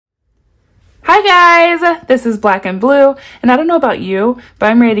Hi guys, this is Black and Blue, and I don't know about you,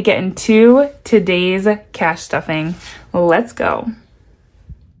 but I'm ready to get into today's cash stuffing. Let's go.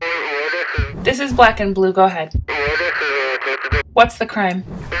 This is Black and Blue, go ahead. What's the crime?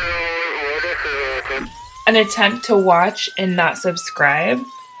 An attempt to watch and not subscribe?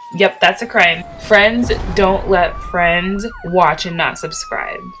 Yep, that's a crime. Friends don't let friends watch and not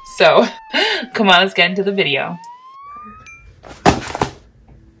subscribe. So, come on, let's get into the video.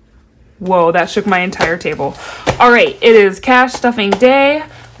 Whoa, that shook my entire table. All right, it is cash stuffing day.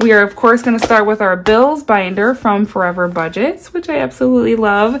 We are, of course, going to start with our bills binder from Forever Budgets, which I absolutely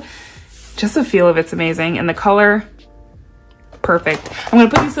love. Just the feel of it's amazing. And the color, perfect. I'm going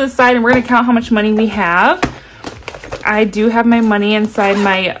to put these to the side and we're going to count how much money we have. I do have my money inside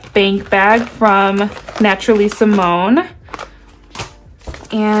my bank bag from Naturally Simone.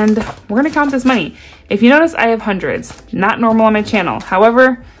 And we're going to count this money. If you notice, I have hundreds. Not normal on my channel.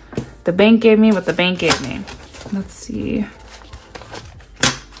 However, the bank gave me what the bank gave me. Let's see.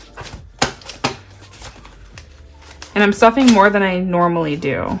 And I'm stuffing more than I normally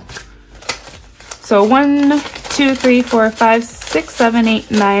do. So 1, 2, 3, 4, 5, 6, 7,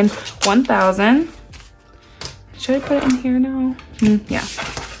 8, 9, 1,000. Should I put it in here now? Yeah.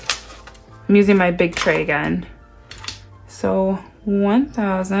 I'm using my big tray again. So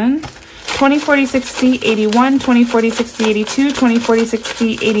 1,000. 20, 40, 60, 81, 20, 40, 60, 82, 20, 40,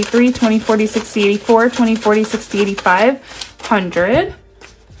 60, 83, 20, 40, 60, 84, 20, 40, 60, 85, 100.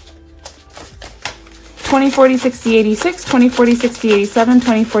 20, 40, 60, 86, 20, 40, 60, 87,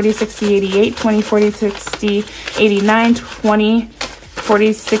 20, 40, 60, 88, 20, 40, 60, 89, 20,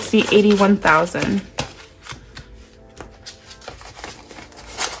 40, 60, 81,000.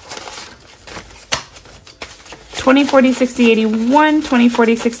 Twenty, 40, 60, 81, 20,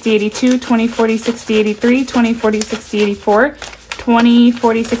 40, 60, 82, 20, 40, 60, 83, 20, 40, 60, 84, 20,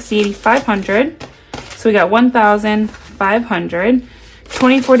 40, 60, 85, 100. So we got 1,500.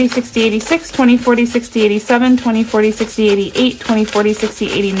 20, 40, 60, 86, 20, 40, 60, 87, 20, 40, 60, 88, 20, 40,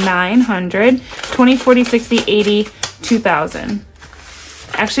 60, 8900, 20, 40, 60, 80, 2,000.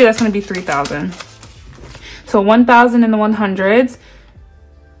 Actually, that's going to be 3,000. So 1,000 in the 100s,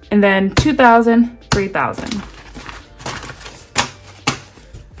 and then 2,000, 3,000.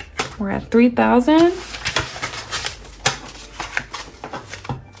 We're at 3,000.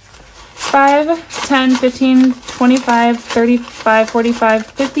 5, 10, 15, 25, 35, 45,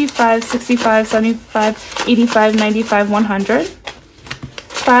 55, 65, 75, 85, 95, 100.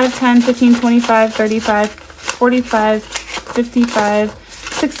 5, 10, 15, 25, 35, 45, 55,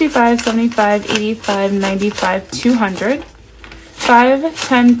 65, 75, 85, 95, 200. 5,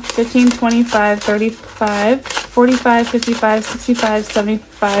 10, 15, 25, 35, 45, 55, 65,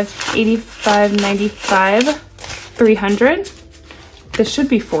 75, 85, 95, 300. This should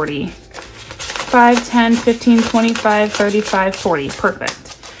be 40. 5, 10, 15, 25, 35, 40.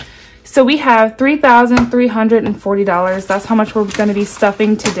 Perfect. So we have $3,340. That's how much we're going to be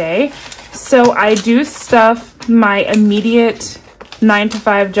stuffing today. So I do stuff my immediate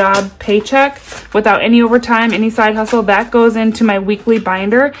 9-to-5 job paycheck without any overtime, any side hustle. That goes into my weekly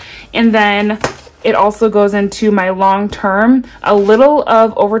binder. And then it also goes into my long term. A little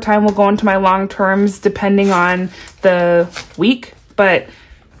of overtime will go into my long terms depending on the week, but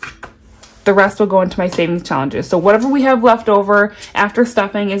the rest will go into my savings challenges. So whatever we have left over after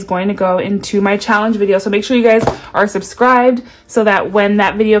stuffing is going to go into my challenge video. So make sure you guys are subscribed so that when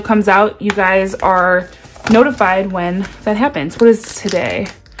that video comes out, you guys are notified when that happens. What is today?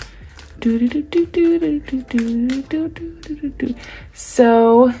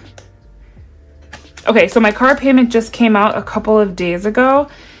 So, okay, so my car payment just came out a couple of days ago,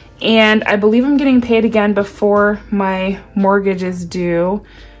 and I believe I'm getting paid again before my mortgage is due.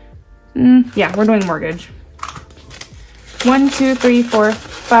 Yeah, we're doing mortgage. 1, 2, 3, 4,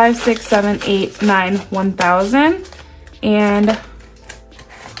 5, 6, 7, 8, 9, 1,000 and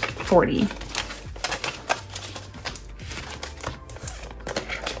 40.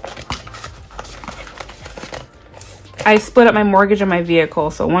 I split up my mortgage and my vehicle,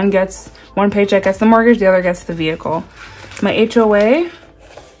 so one paycheck gets the mortgage, the other gets the vehicle. My HOA,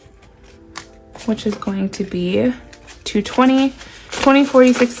 which is going to be 220, 20,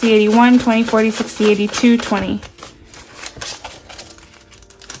 40, 60, 81, 20, 40, 60, 82, 20.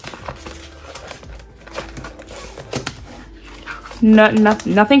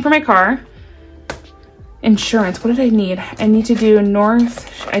 Nothing for my car. Insurance, what did I need? I need to do North,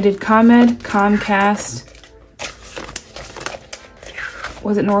 I did ComEd, Comcast.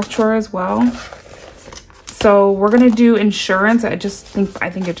 Was it North Shore as well? So we're gonna do insurance. I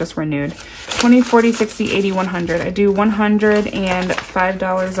think it just renewed. 20, 40, 60, 80, 100. I do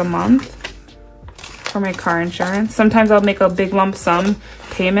 $105 a month. for my car insurance. Sometimes I'll make a big lump sum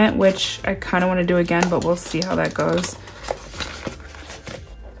payment, which I kind of want to do again, but we'll see how that goes.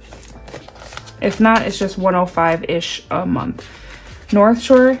 If not, it's just 105-ish a month. North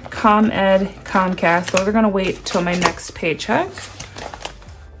Shore, ComEd, Comcast, those are gonna wait till my next paycheck.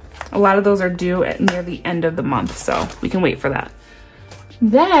 A lot of those are due at near the end of the month, so we can wait for that.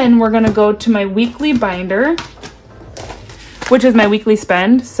 Then we're gonna go to my weekly binder, which is my weekly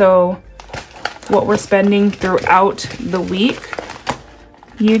spend. So what we're spending throughout the week.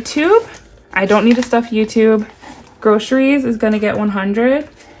 YouTube, I don't need to stuff YouTube. Groceries is gonna get 100.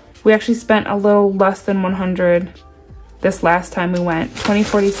 We actually spent a little less than 100 this last time we went. 20,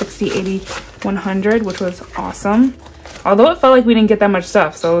 40, 60, 80, 100, which was awesome. Although it felt like we didn't get that much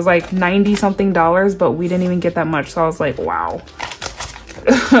stuff. So it was like 90 something dollars, but we didn't even get that much. So I was like, wow.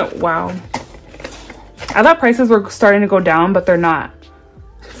 Wow. I thought prices were starting to go down, but they're not.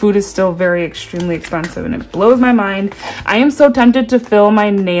 Food is still very extremely expensive and it blows my mind. I am so tempted to fill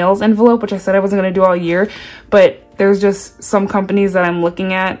my nails envelope, which I said I wasn't gonna do all year, but there's just some companies that I'm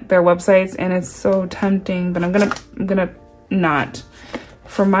looking at their websites and it's so tempting, but I'm gonna not.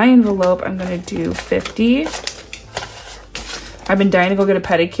 For my envelope, I'm gonna do 50. I've been dying to go get a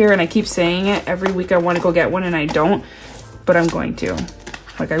pedicure and I keep saying it every week I want to go get one and I don't, but I'm going to.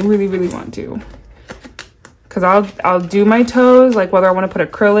 Like I really, really want to. Cause I'll do my toes, like whether I want to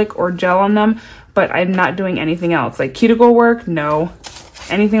put acrylic or gel on them, but I'm not doing anything else. Like cuticle work, no.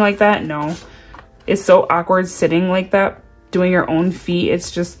 Anything like that, no. It's so awkward sitting like that, doing your own feet.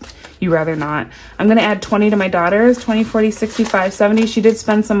 It's just, you rather not. I'm gonna add 20 to my daughter's, 20, 40, 65, 70. She did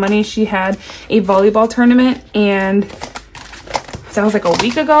spend some money. She had a volleyball tournament and that was like a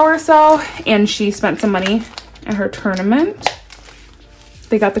week ago or so. And she spent some money at her tournament.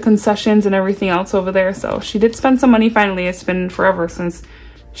 They got the concessions and everything else over there. So she did spend some money finally. It's been forever since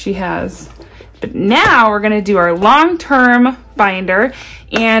she has. But now we're gonna do our long-term binder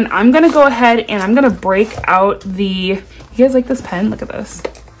and I'm gonna go ahead and I'm gonna break out the, you guys like this pen? Look at this.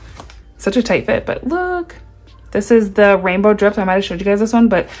 Such a tight fit, but look. This is the rainbow drips. I might've showed you guys this one,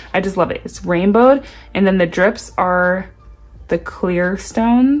 but I just love it. It's rainbowed and then the drips are the clear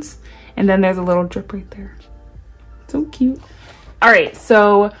stones. And then there's a little drip right there. So cute. All right,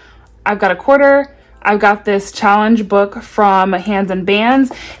 so I've got a quarter. I've got this challenge book from Hands and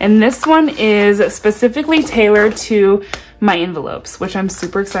Bands, and this one is specifically tailored to my envelopes, which I'm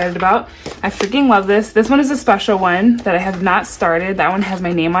super excited about. I freaking love this. This one is a special one that I have not started. That one has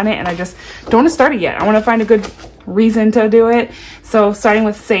my name on it, and I just don't want to start it yet. I want to find a good reason to do it. So starting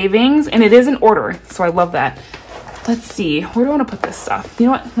with savings, and it is in order, so I love that. Let's see, where do I want to put this stuff? You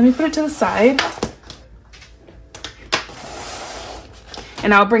know what? Let me put it to the side.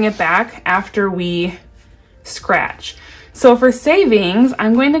 And I'll bring it back after we scratch. So for savings,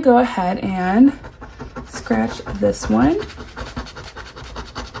 I'm going to go ahead and scratch this one.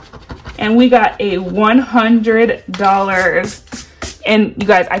 And we got a $100. And you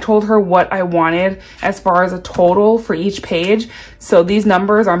guys, I told her what I wanted as far as a total for each page. So these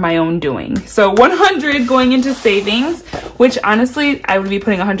numbers are my own doing. So 100 going into savings, which honestly, I would be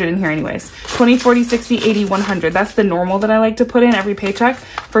putting 100 in here anyways. 20, 40, 60, 80, 100. That's the normal that I like to put in every paycheck.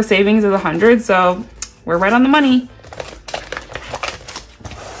 For savings is 100. So we're right on the money.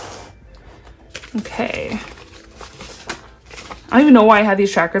 Okay. I don't even know why I have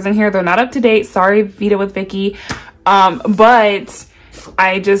these trackers in here. They're not up to date. Sorry, Vita with Vicky. But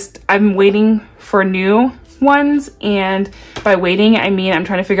I'm waiting for new ones, and by waiting I mean I'm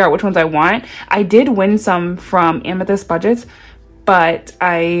trying to figure out which ones I want. I did win some from Amethyst Budgets, but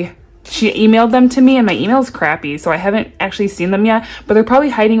she emailed them to me and my email is crappy, so I haven't actually seen them yet, but they're probably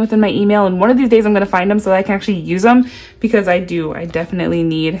hiding within my email, and one of these days I'm going to find them so that I can actually use them, because I definitely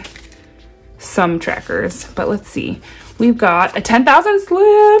need some trackers. But let's see, we've got a 10,000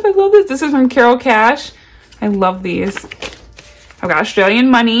 slip. I love this. This is from Carol Cash. I love these. I've got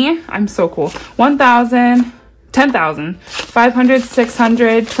Australian money. I'm so cool. 1,000, 10,000, 500,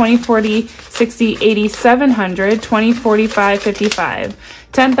 600, 20, 40, 60, 80, 700, 20, 45, 55,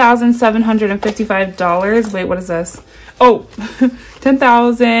 $10,755. Wait, what is this? Oh,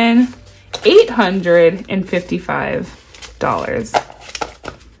 $10,855.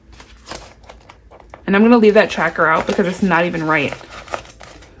 And I'm gonna leave that tracker out because it's not even right.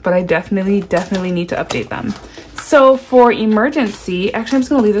 But I definitely need to update them. So for emergency, actually I'm just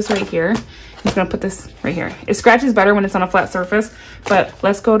gonna leave this right here. I'm just gonna put this right here. It scratches better when it's on a flat surface, but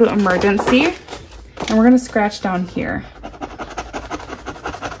let's go to emergency and we're gonna scratch down here.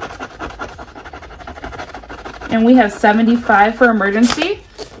 And we have 75 for emergency.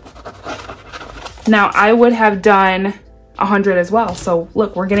 Now I would have done 100 as well. So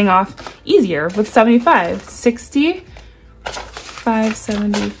look, we're getting off easier with 75. 60, 5,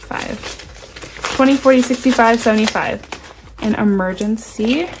 75. 20, 40, 65, 75. An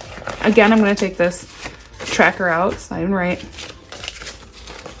emergency. Again, I'm going to take this tracker out. It's not even right.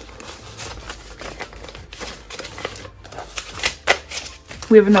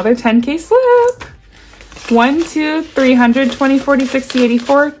 We have another 10K slip. 1, 2, 300, 20, 40, 60, 80,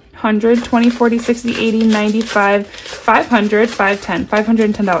 400, 20, 40, 60, 80, 95, 500,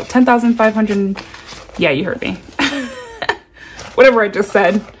 510, $510, 10,500. Yeah, you heard me. Whatever I just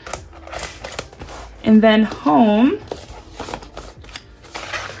said. And then home.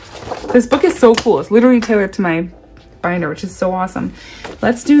 This book is so cool. It's literally tailored to my binder, which is so awesome.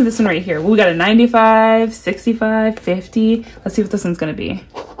 Let's do this one right here. We got a 95, 65, 50. Let's see what this one's gonna be.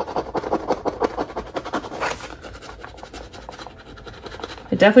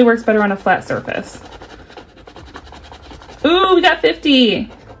 It definitely works better on a flat surface. Ooh, we got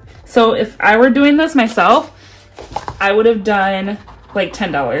 50. So if I were doing this myself, I would have done like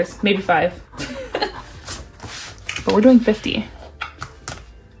 $10, maybe $5. But we're doing 50.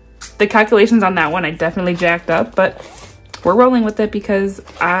 The calculations on that one, I definitely jacked up, but we're rolling with it because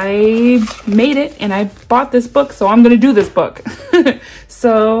I made it and I bought this book, so I'm gonna do this book.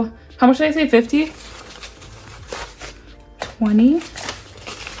 So how much did I say? 50? 20,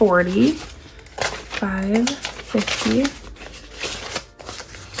 40, 5, 50.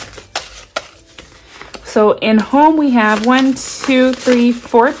 So in home we have 1, 2, 3,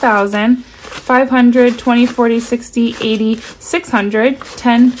 4,000. 500, 20, 40, 60, 80, 600,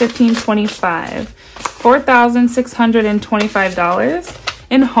 10, 15, 25. $4,625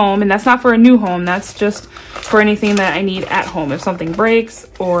 in home. And that's not for a new home. That's just for anything that I need at home. If something breaks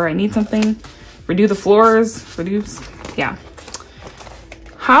or I need something, redo the floors, yeah.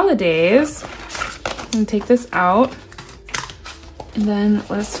 Holidays. I'm gonna take this out. And then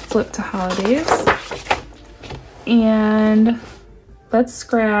let's flip to holidays. And let's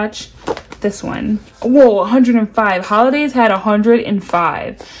scratch this one. Whoa, 105. Holidays had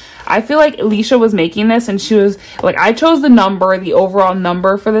 105. I feel like Alicia was making this and she was like, I chose the number, the overall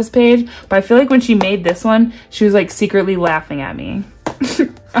number for this page, but I feel like when she made this one, she was like secretly laughing at me.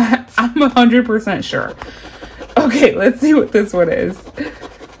 I'm 100% sure. Okay, let's see what this one is.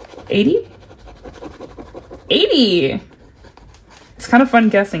 80? 80! It's kind of fun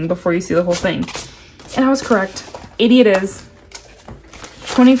guessing before you see the whole thing. And I was correct. 80 it is.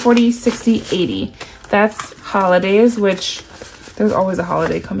 20, 40, 60, 80. That's holidays, which there's always a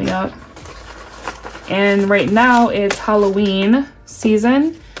holiday coming up. And right now it's Halloween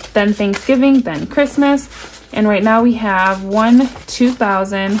season, then Thanksgiving, then Christmas. And right now we have 1,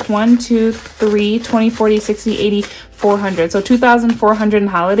 2,000, 1, 2, 3, 20, 40, 60, 80, 400. So 2,400 in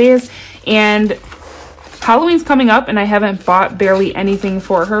holidays. And Halloween's coming up and I haven't bought barely anything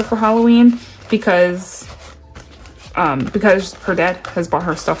for her for Halloween because her dad has bought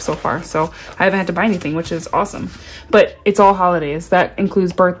her stuff so far, so I haven't had to buy anything, which is awesome. But it's all holidays. That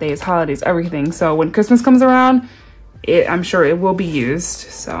includes birthdays, holidays, everything. So when Christmas comes around, I'm sure it will be used.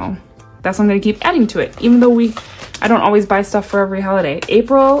 So that's why I'm gonna keep adding to it, even though I don't always buy stuff for every holiday.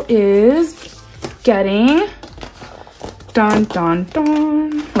 April is getting dun.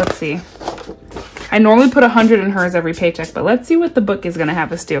 Let's see. I normally put 100 in hers every paycheck, but let's see what the book is gonna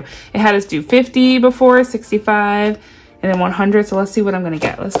have us do. It had us do 50 before, 65, and then 100. So let's see what I'm gonna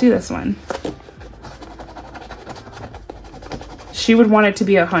get. Let's do this one. She would want it to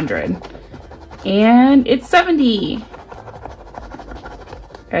be 100. And it's 70.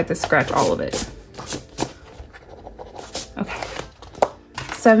 I have to scratch all of it. Okay.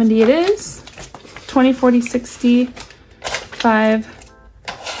 70 it is. 20, 40, 60, 5,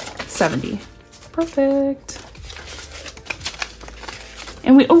 70. Perfect.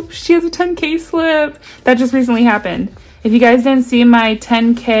 And oh, she has a 10K slip. That just recently happened. If you guys didn't see my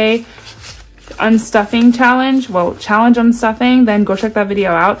 10K unstuffing challenge, challenge unstuffing, then go check that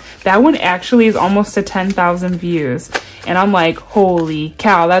video out. That one actually is almost to 10,000 views. And I'm like, holy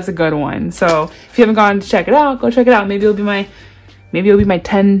cow, that's a good one. So if you haven't gone to check it out, go check it out. Maybe it'll be my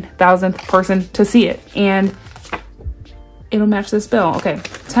 10,000th person to see it. And it'll match this bill. Okay,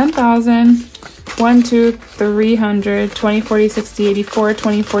 10,000. 1, 2, 300, 20, 40, 60, 84,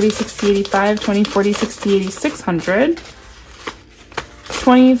 20, 40, 60, 85, 20, 40, 60, 80, 600,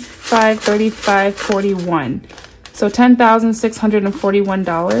 25, 35, 41. So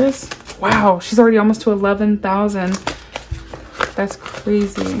 $10,641. Wow, she's already almost to 11,000. That's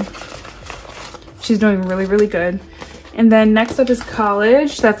crazy. She's doing really, really good. And then next up is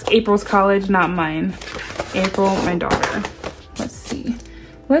college. That's April's college, not mine. April, my daughter. Let's see.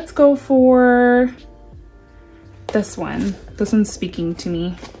 Let's go for this one. This one's speaking to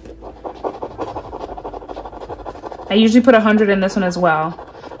me. I usually put 100 in this one as well.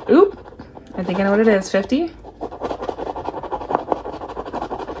 Oop, I think I know what it is, 50?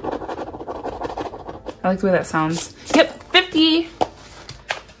 I like the way that sounds. Yep, 50.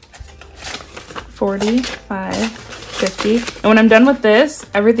 45, 50. And when I'm done with this,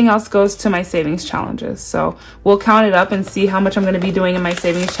 everything else goes to my savings challenges. So we'll count it up and see how much I'm gonna be doing in my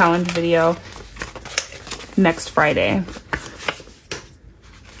savings challenge video next Friday.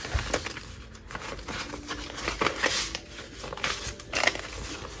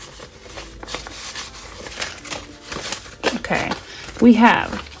 Okay, we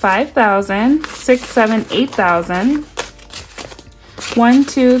have 5,000, 6, 7, 8,000, 1,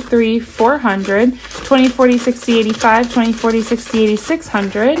 2, 3, 400, 20, 40, 60, 85, 20, 40, 60, 80,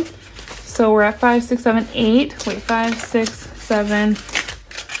 600. So we're at 5, 6, 7, 8. Wait, 5, 6, 7,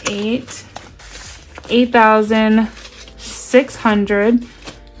 8. 8,600.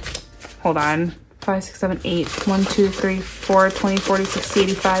 Hold on. 5, 6, 7, 8. 1, 2, 3, 4, 20, 40, 60,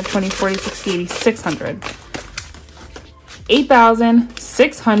 85, 20, 40, 60, 80, 600.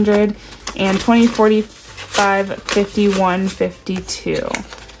 8,600 and 20, 45, 51, 52.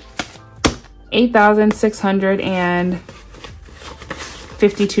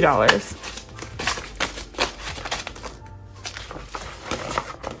 $8,652.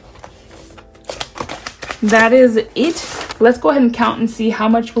 That is it. Let's go ahead and count and see how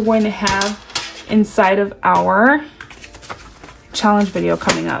much we're going to have inside of our challenge video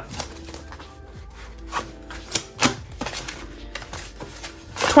coming up.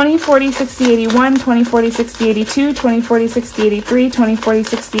 20, 40, 60, 81, 20, 40, 60, 82, 20, 40, 60, 83, 20, 40,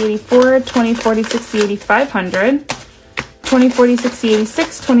 60, 84, 20, 40, 60, 8500, 20, 40, 60,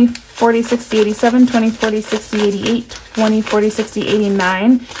 86, 20, 40, 60, 87, 20, 40, 60, 88, 20, 40, 60,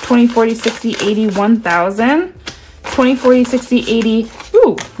 89, 20, 40, 60, 80, 1,000, 20, 40, 60, 80,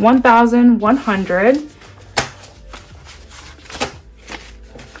 1,100,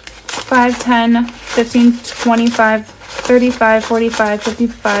 5, 10, 15, 25, 35, 45,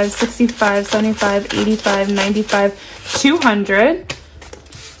 55, 65, 75, 85, 95, 200,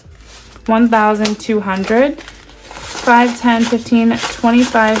 1,200, 5, 10, 15,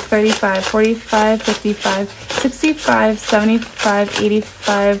 25, 35, 45, 55, 65, 75,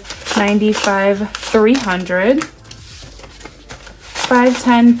 85, 95, 300, 5,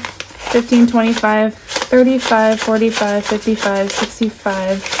 10, 15, 25, 35, 45, 55,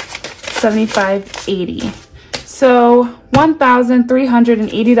 65, 75, 80. So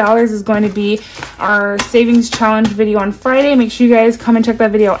 $1,380 is going to be our savings challenge video on Friday. Make sure you guys come and check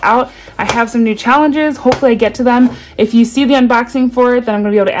that video out. I have some new challenges. Hopefully I get to them. If you see the unboxing for it, then I'm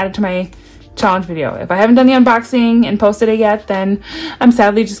going to be able to add it to my challenge video. If I haven't done the unboxing and posted it yet, then I'm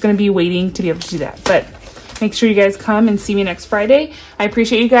sadly just going to be waiting to be able to do that. But make sure you guys come and see me next Friday. I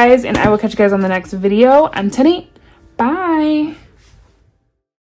appreciate you guys, and I will catch you guys on the next video. I'm Tenny. Bye.